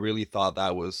really thought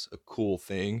that was a cool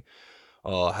thing.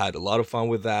 Had a lot of fun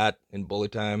with that in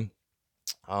bullet time.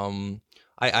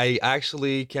 I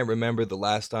actually can't remember the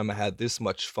last time I had this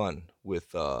much fun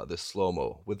with the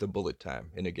slow-mo, with the bullet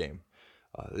time in a game.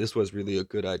 This was really a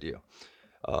good idea.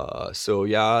 So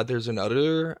yeah, there's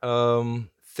another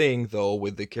thing though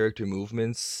with the character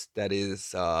movements that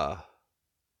is the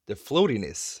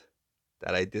floatiness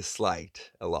that I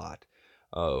disliked a lot.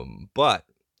 But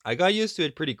I got used to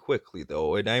it pretty quickly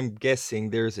though, and I'm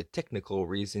guessing there's a technical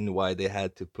reason why they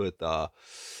had to put the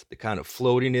kind of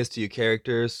floatiness to your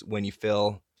characters when you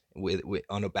fell with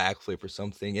on a backflip or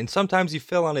something. And sometimes you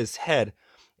fell on his head,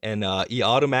 and he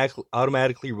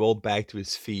automatically rolled back to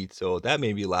his feet. So that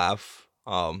made me laugh.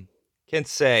 Can't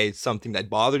say it's something that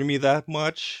bothered me that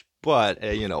much, but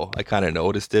I kind of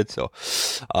noticed it. So,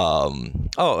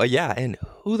 oh yeah, and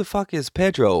who the fuck is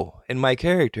Pedro in my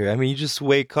character? I mean, you just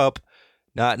wake up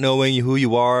not knowing who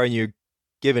you are, and you're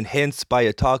given hints by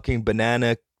a talking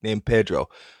banana named Pedro,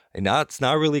 and that's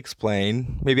not really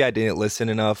explained. Maybe I didn't listen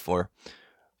enough,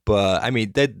 but I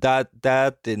mean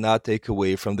that did not take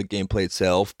away from the gameplay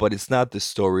itself. But it's not the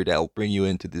story that'll bring you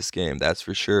into this game, that's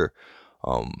for sure.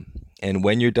 And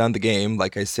when you're done the game,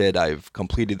 like I said, I've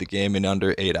completed the game in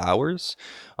under 8 hours.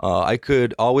 I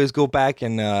could always go back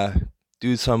and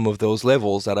do some of those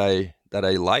levels that I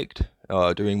liked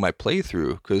during my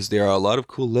playthrough, because there are a lot of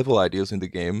cool level ideas in the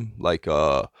game, like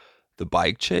the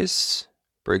bike chase,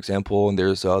 for example. And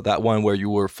there's that one where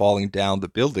you were falling down the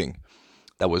building.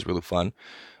 That was really fun.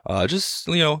 Just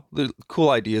the cool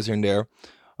ideas in there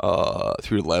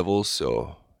through the levels.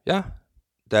 So yeah.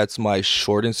 That's my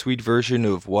short and sweet version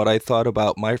of what I thought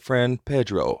about My Friend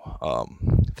Pedro.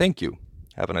 Thank you.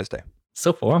 Have a nice day.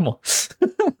 So formal.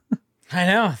 I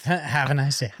know. Have a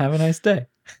nice day. Have a nice day.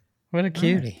 What a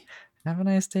cutie. Have a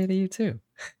nice day to you too.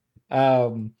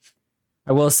 I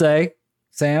will say,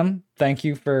 Sam, thank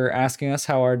you for asking us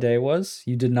how our day was.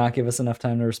 You did not give us enough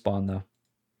time to respond though.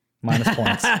 Minus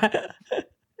points.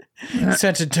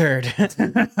 Such a turd.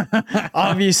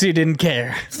 Obviously didn't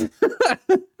care.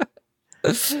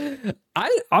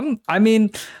 I mean,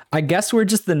 I guess we're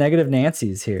just the negative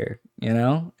Nancys here,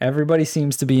 Everybody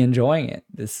seems to be enjoying it.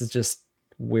 This is just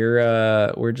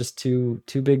we're just two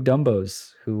big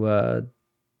Dumbos who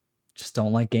just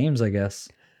don't like games, I guess.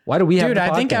 Why do we have Dude, the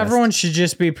I think podcast? everyone should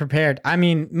just be prepared. I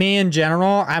mean, me in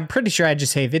general, I'm pretty sure I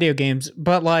just hate video games,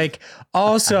 but like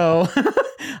also,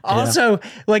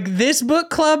 like this book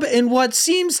club and what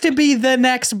seems to be the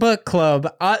next book club,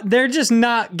 they're just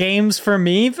not games for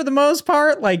me for the most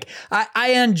part. Like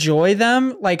I enjoy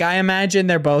them. Like I imagine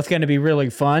they're both going to be really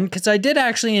fun because I did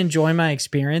actually enjoy my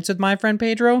experience with my friend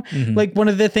Pedro. Like one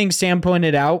of the things Sam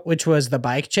pointed out, which was the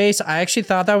bike chase, I actually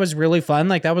thought that was really fun.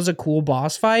 Like that was a cool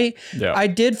boss fight. Yeah. I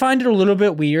did find it a little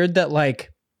bit weird that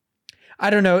like, I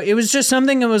don't know. It was just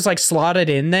something that was like slotted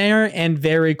in there and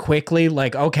very quickly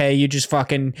like, okay, you just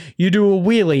fucking, you do a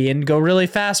wheelie and go really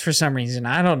fast for some reason.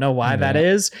 I don't know why that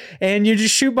is. And you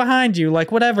just shoot behind you,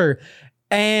 like whatever.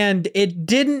 And it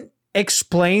didn't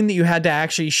explain that you had to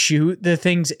actually shoot the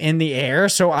things in the air.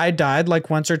 So I died like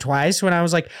once or twice when I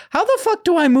was like, how the fuck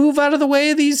do I move out of the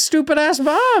way of these stupid ass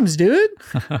bombs, dude?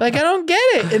 Like, I don't get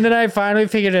it. And then I finally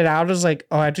figured it out. I was like,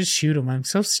 oh, I just shoot them. I'm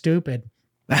so stupid.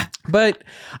 But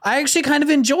I actually kind of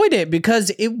enjoyed it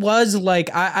because it was like,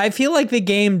 I feel like the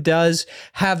game does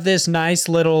have this nice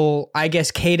little, I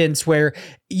guess, cadence where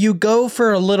you go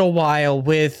for a little while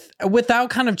without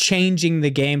kind of changing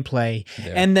the gameplay.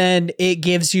 Yeah. And then it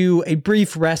gives you a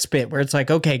brief respite where it's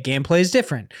like, okay, gameplay is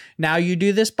different. Now you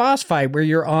do this boss fight where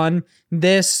you're on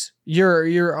this,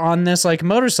 you're on this like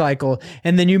motorcycle,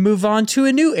 and then you move on to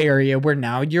a new area where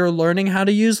now you're learning how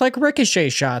to use like ricochet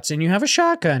shots and you have a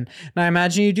shotgun. And I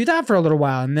imagine you do that for a little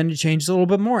while and then it changes a little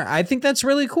bit more. I think that's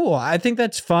really cool. I think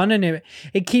that's fun and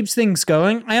it keeps things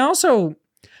going.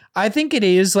 I think it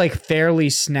is like fairly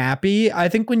snappy. I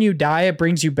think when you die, it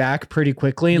brings you back pretty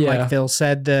quickly. And like Phil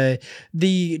said, the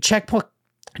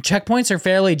checkpoints are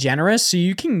fairly generous. So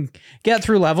you can get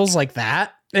through levels like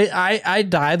that. I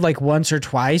died like once or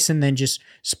twice and then just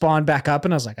spawned back up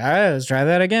and I was like, all right, let's try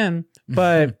that again.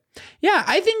 But yeah,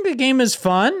 I think the game is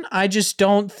fun. I just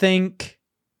don't think...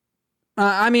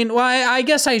 I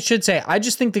guess I should say, I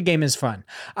just think the game is fun.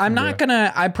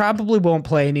 I probably won't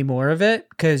play any more of it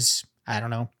because... I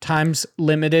don't know. Time's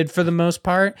limited for the most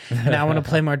part. And I want to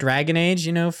play more Dragon Age,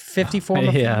 54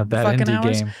 fucking indie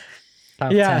hours. Game.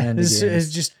 Top 10 indie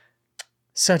It's just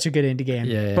such a good indie game.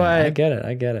 Yeah, but I get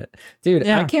it. Dude,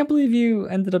 I can't believe you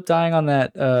ended up dying on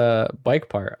that bike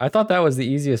part. I thought that was the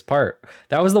easiest part.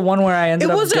 That was the one where I ended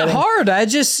up It wasn't hard.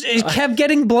 It kept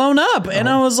getting blown up. And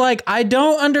I was like, I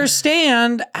don't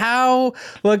understand how,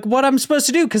 like, what I'm supposed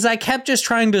to do. Because I kept just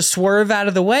trying to swerve out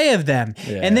of the way of them.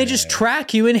 And they just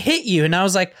track you and hit you. And I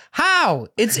was like, how?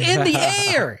 It's in the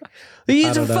air.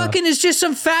 It's just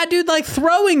some fat dude like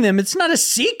throwing them. It's not a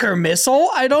seeker missile.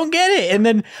 I don't get it. And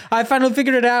then I finally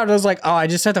figured it out. I was like, oh, I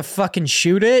just have to fucking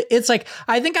shoot it. It's like,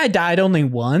 I think I died only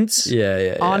once.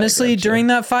 Honestly, during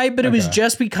that fight, but it was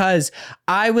just because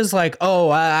I was like, oh,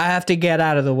 I have to get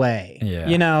out of the way.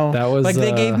 That was like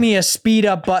they gave me a speed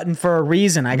up button for a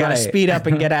reason. I got to speed up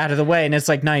and get out of the way. And it's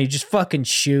like, no, you just fucking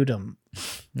shoot them.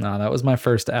 No, that was my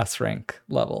first S rank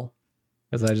level.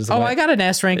 I got an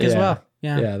S rank as well.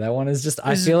 Yeah, that one is just,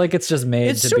 I feel like it's just made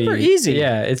it's to super be easy.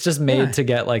 Yeah, it's just made to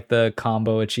get like the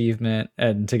combo achievement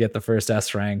and to get the first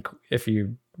S rank if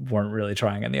you weren't really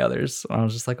trying any others. I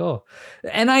was just like, oh.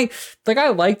 And I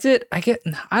liked it.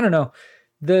 I don't know.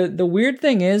 The weird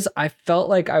thing is I felt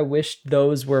like I wished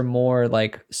those were more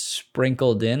like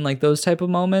sprinkled in, like those type of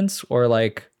moments, or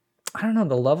like, I don't know,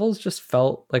 the levels just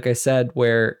felt, like I said,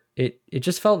 where it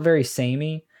just felt very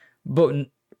samey. But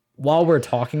while we're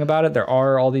talking about it, there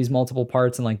are all these multiple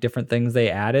parts and like different things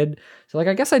they added. So like,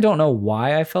 I guess I don't know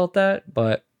why I felt that,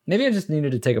 but maybe I just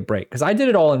needed to take a break because I did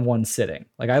it all in one sitting.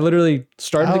 Like I literally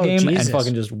started the game and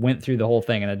fucking just went through the whole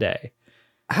thing in a day.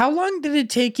 How long did it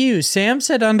take you? Sam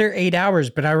said under 8 hours,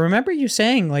 but I remember you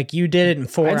saying like you did it in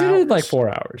 4 hours. I did it in like 4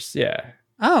 hours. Yeah.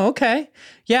 Oh, okay.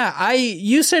 Yeah,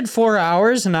 you said 4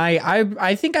 hours and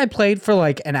I think I played for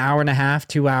like an hour and a half,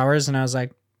 2 hours, and I was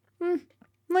like,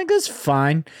 like, that's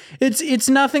fine. It's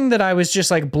nothing that I was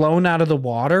just like blown out of the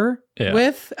water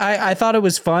with. I thought it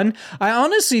was fun. I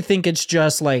honestly think it's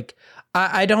just like,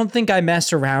 I don't think I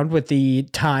mess around with the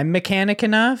time mechanic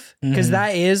enough because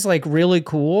that is like really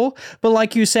cool. But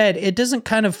like you said, it doesn't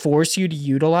kind of force you to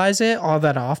utilize it all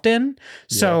that often.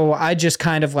 So I just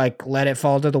kind of like let it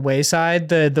fall to the wayside.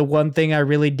 The one thing I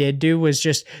really did do was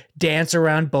just dance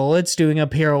around bullets, doing a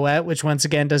pirouette, which once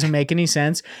again doesn't make any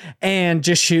sense, and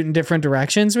just shoot in different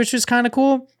directions, which was kind of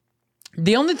cool.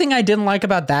 The only thing I didn't like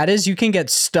about that is you can get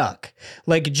stuck,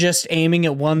 like just aiming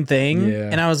at one thing.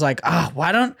 And I was like,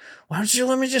 why don't you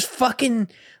let me just fucking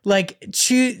like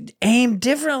aim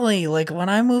differently? Like when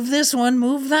I move this one,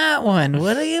 move that one.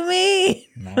 What do you mean?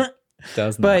 No,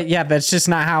 does not. But yeah, that's just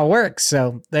not how it works.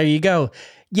 So there you go.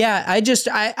 Yeah,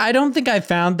 I don't think I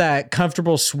found that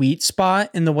comfortable sweet spot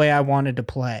in the way I wanted to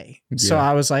play. So Yeah.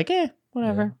 I was like,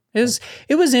 whatever.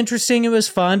 It was interesting, it was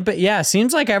fun, but yeah,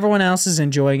 seems like everyone else is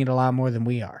enjoying it a lot more than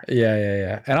we are.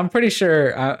 Yeah. And I'm pretty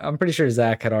sure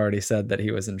Zach had already said that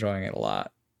he was enjoying it a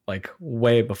lot, like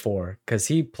way before, because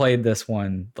he played this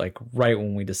one like right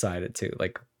when we decided to,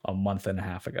 like a month and a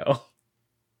half ago.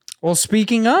 Well,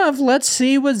 speaking of, let's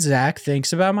see what Zach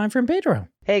thinks about my friend Pedro.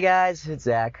 Hey guys, it's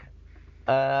Zach.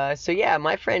 So yeah,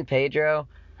 my friend Pedro,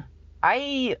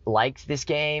 I liked this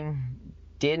game,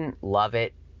 didn't love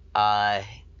it.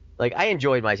 Like I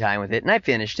enjoyed my time with it, and I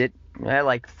finished it. I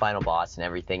liked the final boss and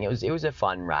everything. It was a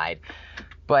fun ride.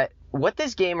 But what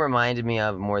this game reminded me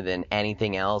of more than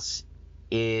anything else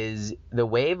is the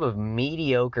wave of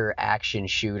mediocre action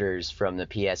shooters from the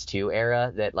PS2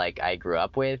 era that like I grew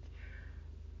up with.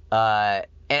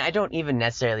 And I don't even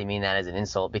necessarily mean that as an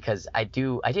insult, because I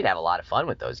did have a lot of fun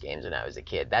with those games when I was a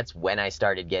kid. That's when I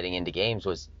started getting into games,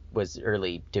 was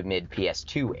early to mid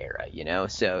PS2 era, you know?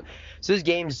 So those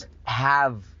games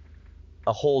have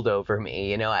a hold over me,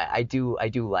 you know. I do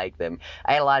like them.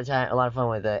 I had a lot of fun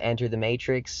with Enter the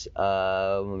Matrix.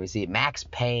 Let me see, Max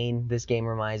Payne, this game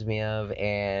reminds me of,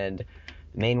 and the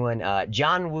main one,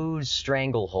 John Woo's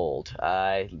Stranglehold.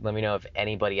 Let me know if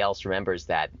anybody else remembers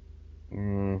that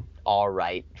all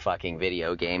right fucking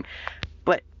video game.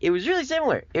 But it was really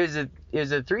similar. It was a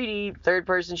 3D third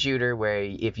person shooter where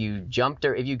if you jumped,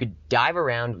 or if you could dive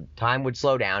around, time would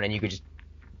slow down and you could just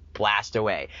blast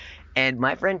away. And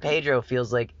my friend Pedro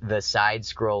feels like the side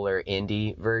scroller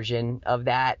indie version of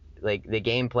that. Like the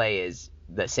gameplay is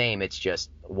the same, it's just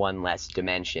one less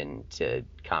dimension to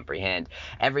comprehend.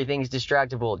 Everything's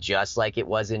destructible, just like it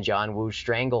was in John Woo's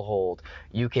Stranglehold.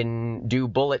 You can do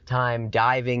bullet time,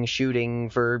 diving, shooting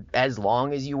for as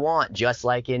long as you want, just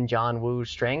like in John Woo's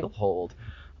Stranglehold.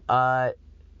 So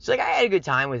like I had a good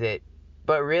time with it,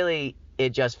 but really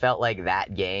it just felt like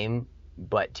that game,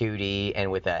 but 2D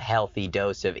and with a healthy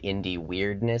dose of indie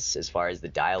weirdness as far as the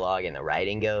dialogue and the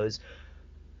writing goes.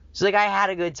 So like I had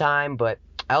a good time, but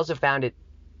I also found it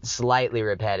slightly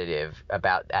repetitive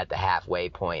about at the halfway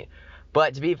point.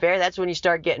 But to be fair, that's when you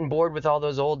start getting bored with all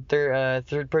those old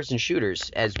third-person shooters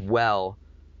as well.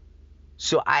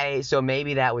 So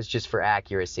maybe that was just for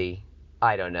accuracy.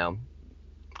 I don't know.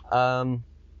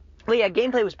 But yeah,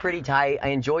 gameplay was pretty tight. I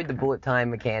enjoyed the bullet time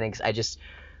mechanics. I just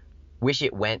wish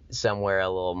it went somewhere a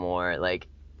little more, like,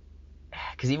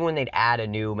 because even when they'd add a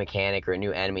new mechanic or a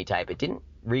new enemy type, it didn't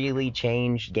really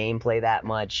change gameplay that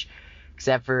much.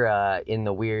 Except for in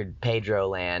the weird Pedro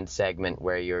Land segment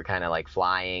where you're kind of like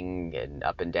flying and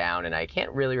up and down, and I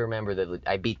can't really remember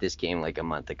I beat this game like a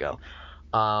month ago.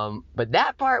 But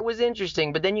that part was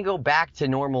interesting. But then you go back to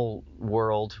normal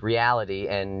world reality,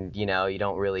 and you know you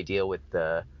don't really deal with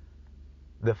the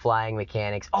flying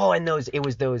mechanics. Oh, and those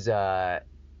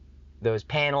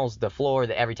panels, the floor,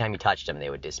 that every time you touched them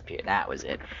they would disappear. That was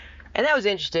it, and that was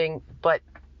interesting, but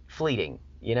fleeting.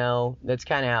 You know, that's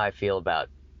kind of how I feel about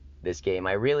this game.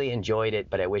 I really enjoyed it,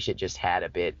 but I wish it just had a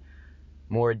bit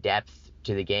more depth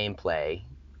to the gameplay.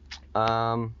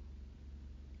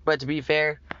 But to be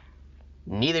fair,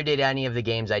 neither did any of the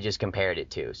games I just compared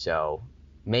it to, so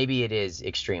maybe it is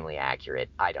extremely accurate.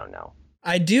 I don't know.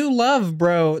 I do love,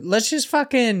 bro. Let's just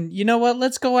fucking, you know what?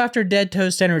 Let's go after Dead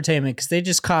Toast Entertainment, because they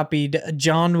just copied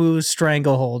John Woo's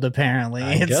Stranglehold, apparently.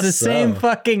 It's the same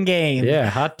fucking game. Yeah,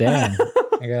 hot damn.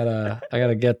 I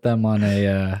gotta get them on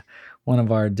a one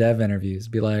of our dev interviews.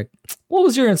 Be like, what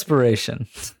was your inspiration?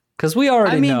 Because we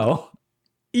already know.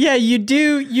 Yeah, you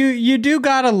do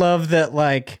gotta love that,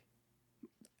 like,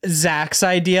 Zach's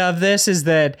idea of this is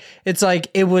that it's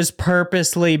like it was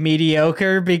purposely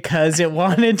mediocre because it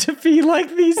wanted to be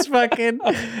like these fucking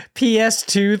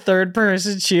PS2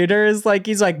 third-person shooters. Like,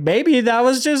 he's like, maybe that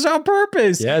was just on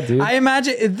purpose. Yeah, dude. I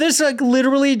imagine this, like,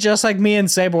 literally just like me and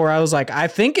Sable, where I was like, I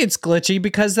think it's glitchy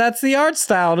because that's the art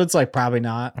style. And it's like, probably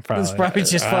not. It's probably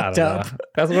just fucked up.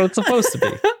 That's what it's supposed to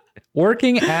be.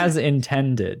 Working as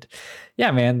intended.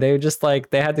 Yeah, man, they just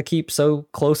like, they had to keep so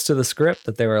close to the script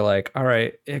that they were like, all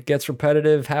right, it gets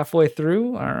repetitive halfway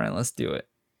through. All right, let's do it.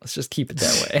 Let's just keep it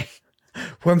that way.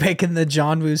 We're making the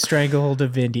John Woo Stranglehold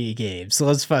of indie games.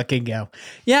 Let's fucking go.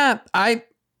 Yeah,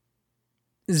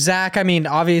 Zach, I mean,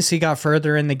 obviously got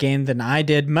further in the game than I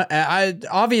did.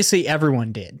 Obviously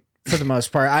everyone did, for the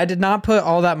most part. I did not put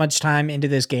all that much time into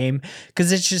this game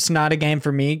because it's just not a game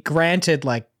for me. Granted,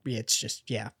 like, it's just,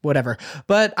 yeah, whatever.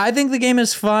 But I think the game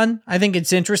is fun. I think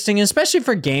it's interesting, especially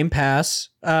for Game Pass,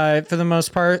 for the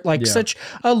most part. Like, such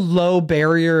a low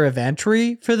barrier of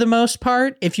entry for the most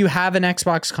part. If you have an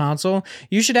Xbox console,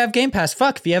 you should have Game Pass.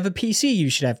 Fuck, if you have a PC, you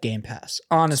should have Game Pass,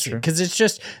 honestly. Because it's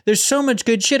just, there's so much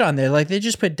good shit on there. Like, they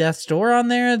just put Death's Door on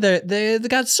there. They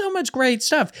got so much great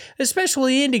stuff,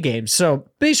 especially indie games. So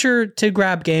be sure to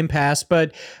grab Game Pass.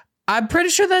 But I'm pretty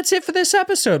sure that's it for this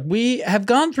episode. We have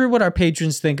gone through what our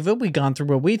patrons think of it. We've gone through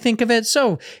what we think of it.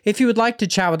 So if you would like to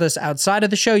chat with us outside of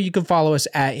the show, you can follow us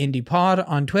at IndiePod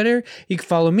on Twitter. You can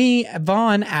follow me,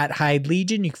 Vaughn, at Hyde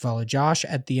Legion. You can follow Josh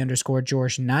at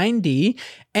 _George90.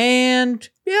 And,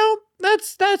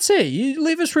 that's it. You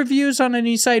leave us reviews on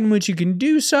any site in which you can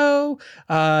do so.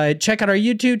 Check out our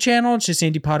YouTube channel. It's just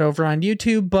IndiePod over on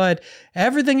YouTube. But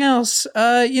everything else,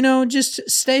 just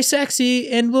stay sexy,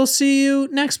 and we'll see you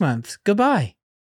next month. Goodbye.